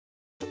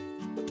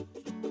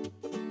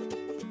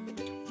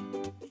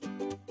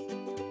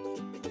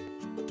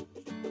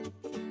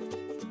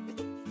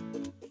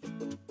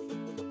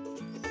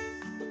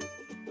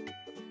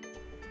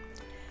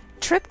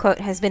trip quote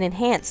has been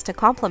enhanced to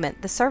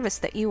complement the service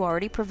that you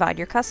already provide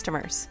your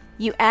customers.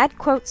 You add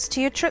quotes to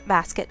your trip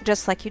basket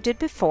just like you did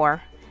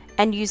before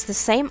and use the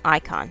same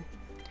icon.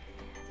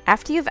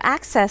 After you've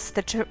accessed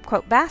the trip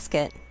quote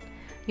basket,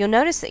 you'll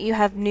notice that you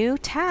have new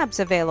tabs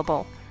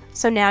available.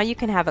 So now you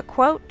can have a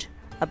quote,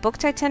 a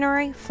booked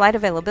itinerary, flight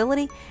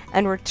availability,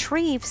 and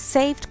retrieve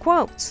saved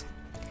quotes.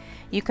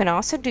 You can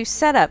also do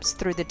setups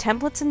through the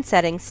Templates and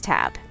Settings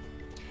tab.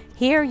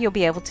 Here you'll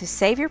be able to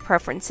save your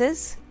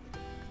preferences,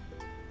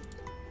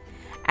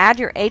 add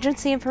your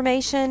agency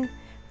information,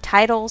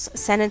 titles,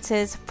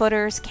 sentences,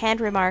 footers, canned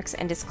remarks,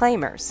 and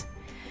disclaimers.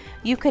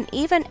 You can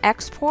even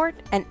export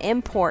and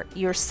import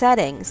your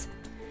settings.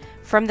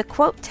 From the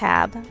Quote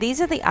tab, these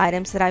are the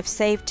items that I've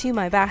saved to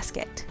my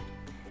basket.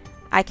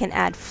 I can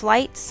add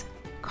flights,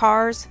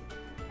 cars,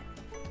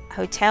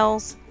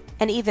 hotels,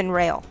 and even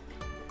rail.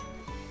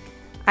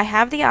 I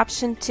have the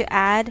option to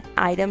add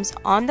items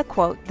on the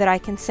quote that I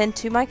can send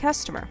to my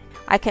customer.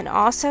 I can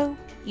also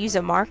use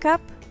a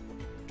markup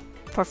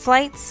for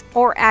flights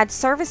or add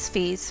service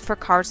fees for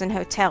cars and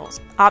hotels.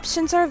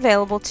 Options are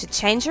available to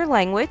change your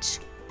language,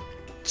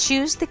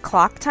 choose the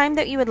clock time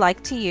that you would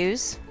like to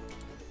use,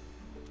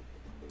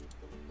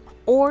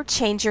 or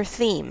change your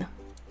theme.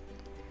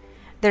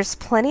 There's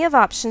plenty of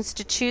options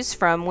to choose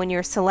from when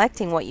you're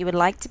selecting what you would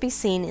like to be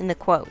seen in the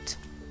quote.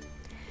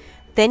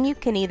 Then you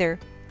can either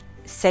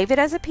save it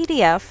as a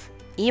PDF,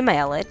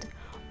 email it,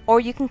 or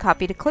you can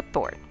copy to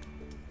clipboard.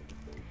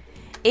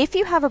 If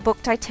you have a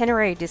booked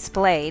itinerary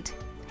displayed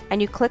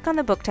and you click on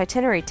the Booked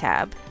Itinerary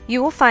tab,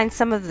 you will find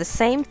some of the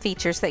same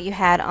features that you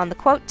had on the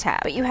Quote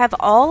tab. But you have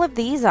all of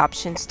these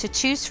options to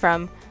choose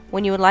from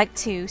when you would like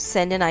to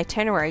send an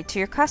itinerary to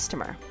your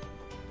customer.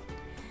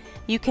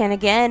 You can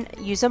again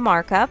use a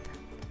markup,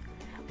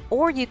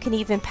 or you can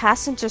even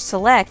passenger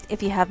select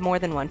if you have more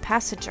than one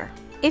passenger.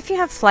 If you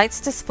have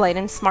flights displayed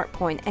in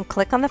Smartpoint and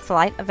click on the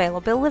Flight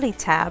Availability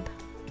tab,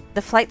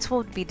 the flights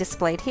will be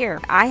displayed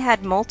here. I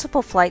had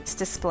multiple flights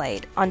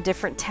displayed on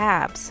different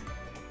tabs,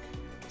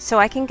 so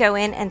I can go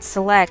in and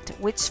select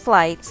which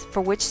flights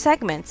for which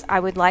segments I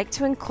would like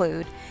to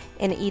include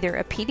in either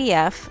a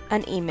PDF,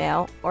 an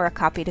email, or a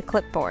copy to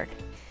clipboard.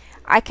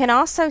 I can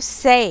also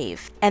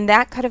save, and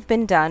that could have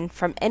been done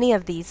from any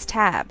of these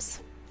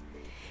tabs.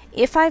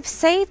 If I've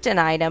saved an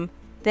item,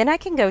 then I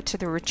can go to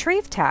the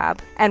Retrieve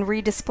tab and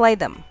redisplay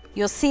them.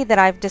 You'll see that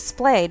I've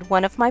displayed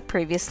one of my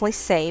previously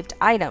saved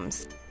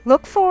items.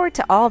 Look forward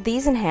to all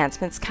these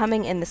enhancements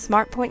coming in the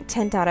Smartpoint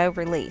 10.0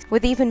 release,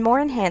 with even more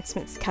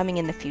enhancements coming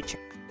in the future.